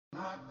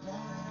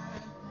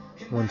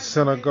When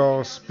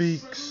Senegal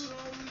speaks,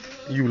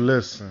 you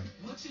listen.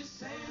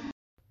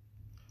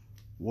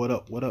 What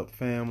up,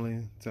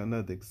 family? To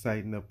another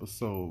exciting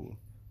episode.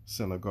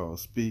 Senegal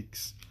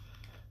Speaks.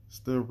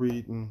 Still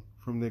reading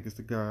From Niggas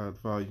to God,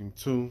 Volume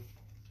 2.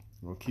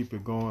 We'll keep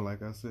it going,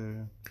 like I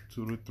said.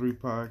 2 to 3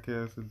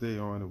 podcasts a day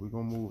on it. We're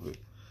going to move it.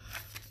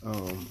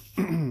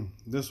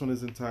 This one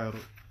is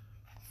entitled,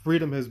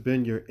 Freedom Has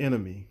Been Your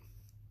Enemy.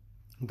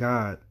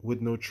 Gods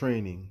with no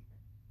training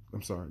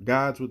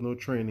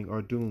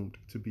are doomed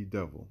to be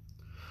devil.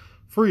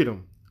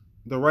 Freedom,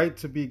 the right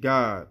to be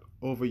God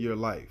over your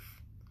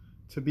life.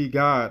 To be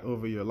God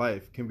over your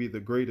life can be the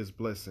greatest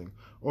blessing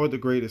or the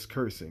greatest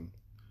cursing.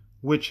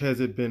 Which has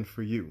it been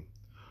for you?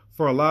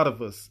 For a lot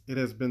of us, it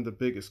has been the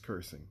biggest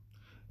cursing.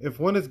 If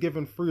one is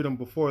given freedom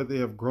before they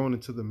have grown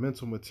into the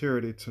mental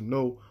maturity to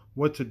know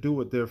what to do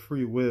with their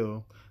free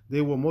will,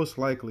 they will most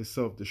likely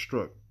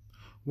self-destruct.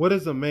 What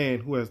is a man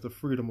who has the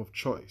freedom of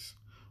choice?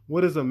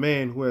 What is a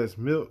man who has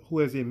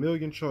a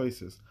million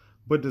choices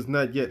but does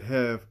not yet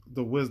have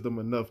the wisdom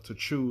enough to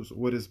choose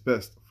what is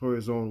best for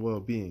his own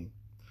well-being?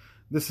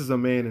 This is a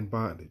man in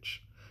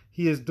bondage.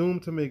 He is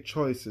doomed to make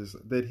choices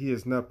that he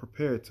is not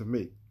prepared to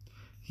make.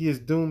 He is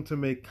doomed to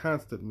make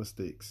constant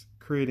mistakes,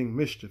 creating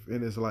mischief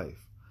in his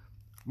life.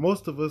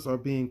 Most of us are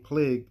being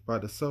plagued by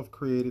the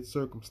self-created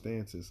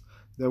circumstances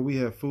that we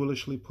have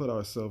foolishly put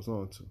ourselves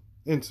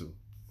into.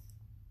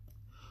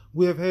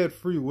 We have had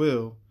free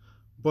will,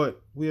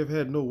 but we have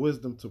had no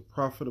wisdom to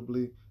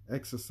profitably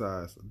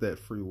exercise that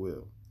free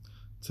will.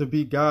 To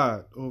be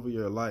God over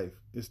your life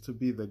is to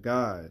be the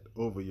guide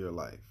over your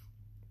life.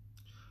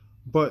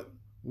 But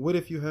what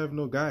if you have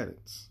no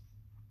guidance?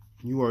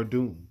 You are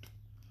doomed.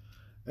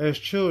 As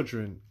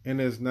children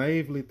and as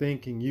naively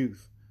thinking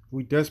youth,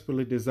 we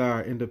desperately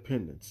desire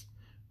independence.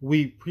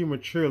 We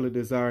prematurely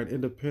desire an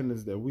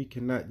independence that we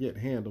cannot yet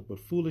handle, but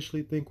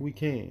foolishly think we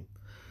can.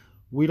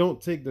 We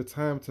don't take the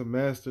time to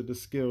master the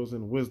skills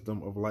and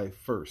wisdom of life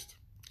first.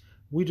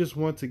 We just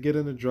want to get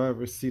in the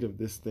driver's seat of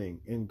this thing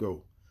and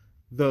go.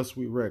 Thus,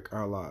 we wreck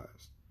our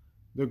lives.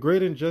 The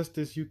great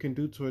injustice you can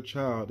do to a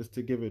child is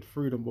to give it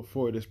freedom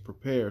before it is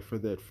prepared for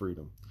that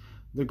freedom.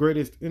 The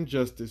greatest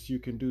injustice you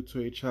can do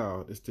to a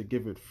child is to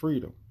give it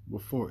freedom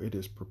before it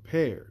is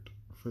prepared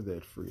for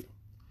that freedom.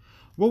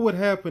 What would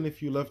happen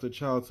if you left a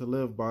child to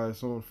live by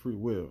its own free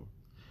will?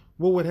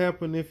 What would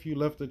happen if you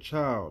left a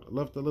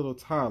little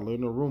toddler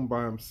in a room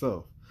by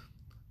himself,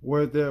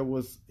 where there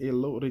was a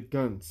loaded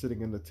gun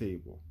sitting on the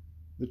table?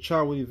 The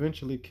child would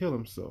eventually kill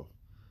himself.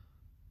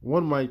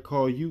 One might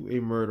call you a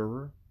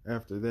murderer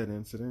after that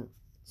incident.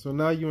 So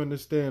now you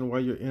understand why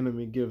your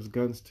enemy gives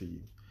guns to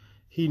you.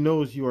 He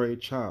knows you are a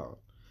child.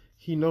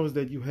 He knows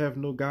that you have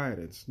no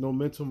guidance, no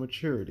mental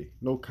maturity,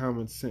 no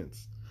common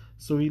sense.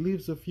 So he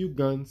leaves a few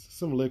guns,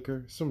 some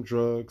liquor, some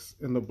drugs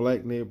in the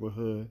black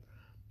neighborhood,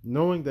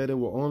 knowing that it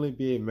will only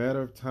be a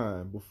matter of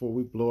time before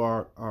we blow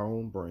our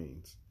own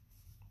brains.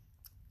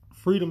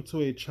 Freedom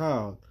to a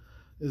child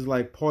is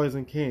like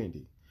poison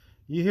candy.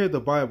 You hear the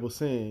Bible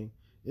saying,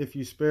 if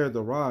you spare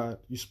the rod,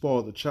 you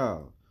spoil the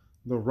child.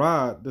 The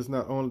rod does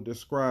not only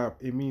describe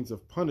a means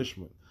of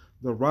punishment,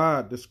 the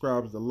rod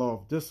describes the law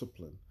of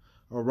discipline.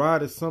 A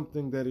rod is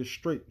something that is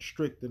straight,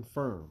 strict, and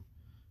firm.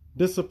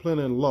 Discipline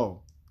and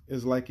law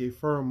is like a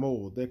firm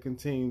mold that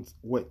contains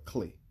wet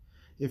clay.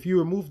 If you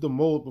remove the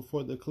mold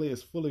before the clay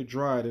is fully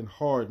dried and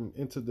hardened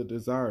into the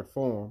desired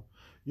form,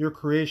 your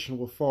creation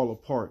will fall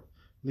apart,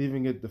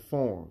 leaving it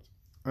deformed,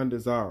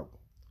 undesirable.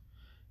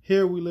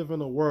 Here we live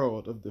in a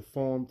world of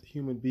deformed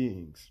human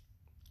beings,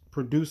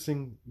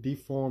 producing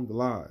deformed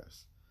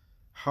lives.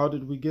 How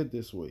did we get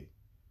this way?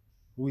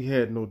 We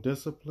had no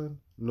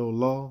discipline, no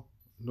law,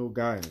 no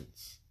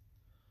guidance.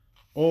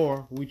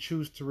 Or we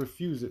choose to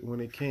refuse it when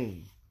it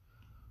came.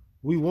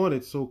 We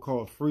wanted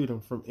so-called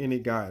freedom from any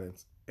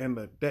guidance, and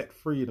that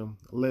freedom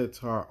led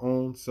to our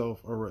own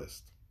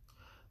self-arrest.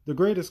 The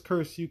greatest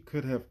curse you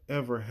could have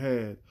ever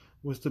had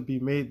was to be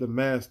made the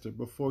master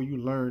before you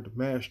learned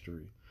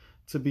mastery,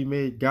 to be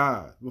made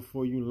God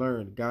before you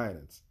learned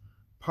guidance.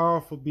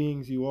 Powerful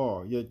beings you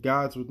are, yet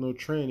gods with no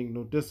training,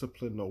 no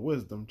discipline, no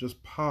wisdom,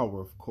 just power,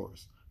 of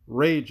course.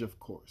 Rage, of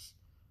course.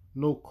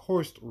 No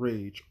coursed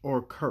rage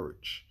or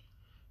courage.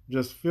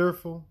 Just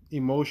fearful,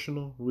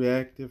 emotional,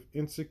 reactive,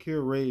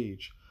 insecure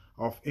rage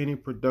off any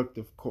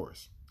productive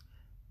course.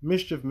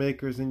 Mischief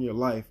makers in your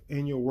life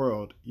and your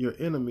world, your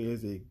enemy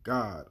is a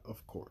god,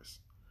 of course.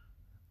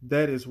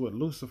 That is what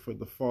Lucifer,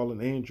 the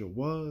fallen angel,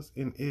 was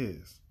and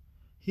is.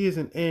 He is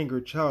an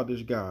angry,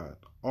 childish god,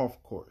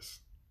 of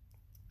course,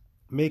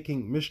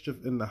 making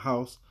mischief in the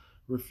house,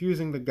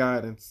 refusing the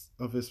guidance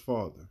of his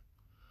father.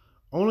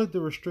 Only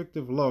the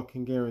restrictive law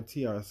can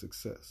guarantee our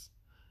success.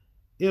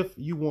 If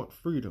you want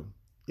freedom,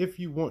 if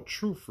you want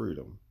true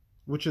freedom,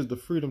 which is the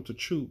freedom to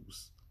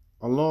choose,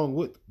 along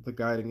with the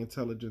guiding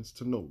intelligence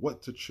to know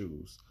what to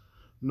choose,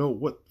 know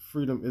what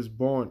freedom is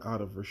born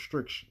out of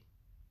restriction.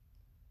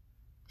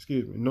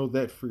 Know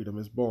that freedom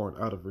is born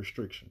out of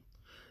restriction.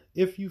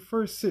 If you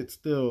first sit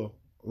still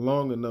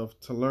long enough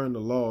to learn the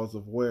laws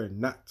of where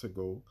not to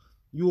go,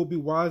 You will be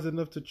wise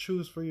enough to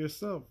choose for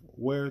yourself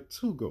where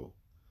to go.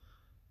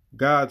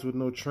 Gods with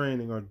no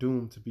training are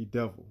doomed to be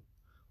devil,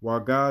 while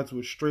gods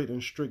with straight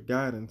and strict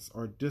guidance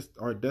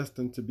are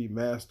destined to be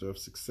master of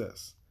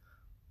success.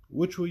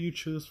 Which will you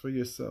choose for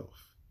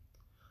yourself?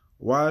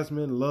 Wise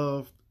men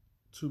love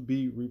to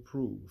be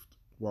reproved,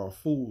 while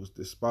fools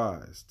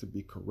despise to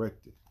be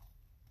corrected.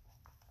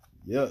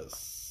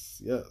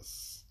 Yes,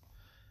 yes.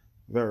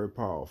 Very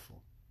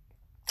powerful.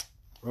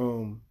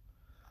 I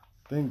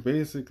think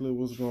basically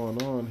what's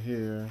going on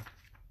here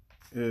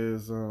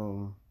is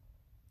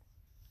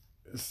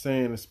it's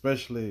saying,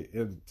 especially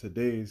in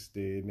today's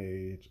day and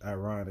age,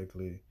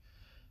 ironically,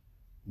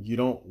 you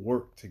don't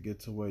work to get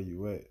to where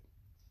you at.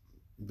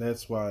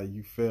 That's why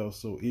you fail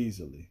so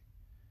easily.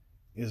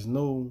 There's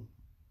no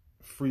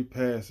free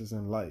passes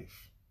in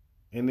life.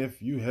 And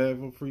if you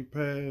have a free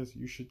pass,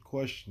 you should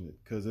question it,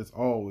 because it's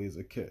always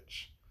a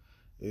catch.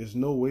 There's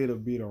no way to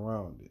beat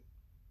around it.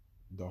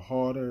 The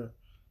harder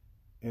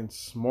and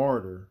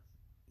smarter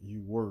you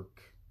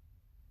work,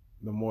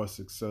 the more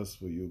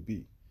successful you'll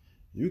be.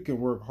 You can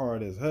work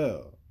hard as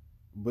hell,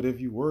 but if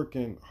you're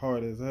working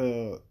hard as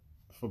hell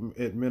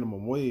at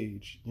minimum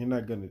wage, you're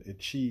not going to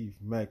achieve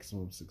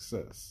maximum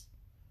success.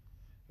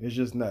 It's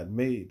just not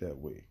made that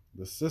way.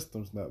 The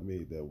system's not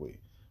made that way.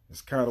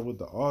 It's kind of what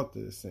the author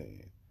is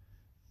saying.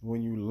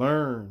 When you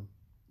learn,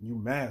 you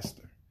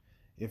master.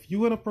 If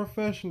you're in a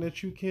profession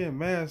that you can't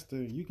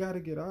master, you got to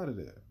get out of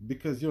there,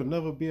 because you'll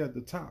never be at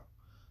the top.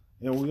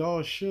 And we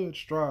all should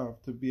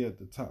strive to be at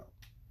the top.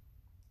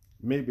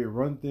 Maybe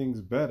run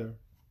things better,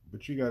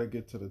 but you got to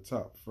get to the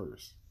top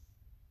first.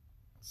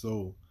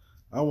 So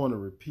I want to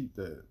repeat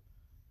that.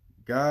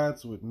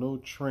 Gods with no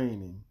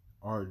training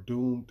are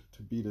doomed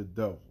to be the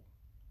devil.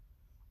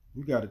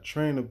 You got to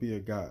train to be a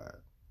god.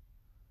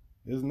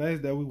 It's nice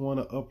that we want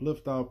to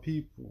uplift our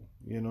people,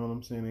 you know what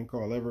I'm saying, and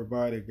call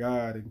everybody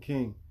God and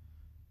king.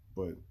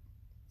 But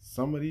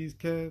some of these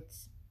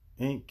cats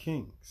ain't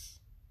kings.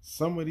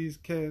 Some of these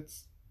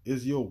cats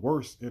is your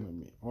worst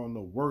enemy on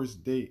the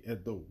worst day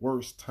at the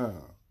worst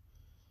time.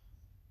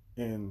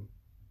 And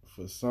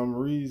for some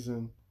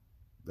reason,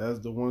 that's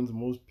the ones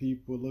most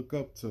people look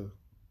up to.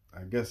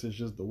 I guess it's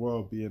just the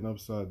world being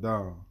upside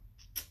down.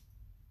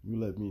 You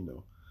let me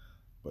know.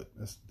 But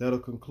that'll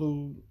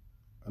conclude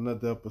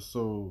another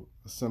episode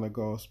of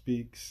Senegal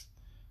Speaks.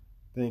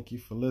 Thank you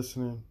for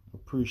listening.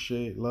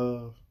 Appreciate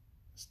love.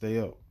 Stay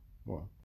up. One.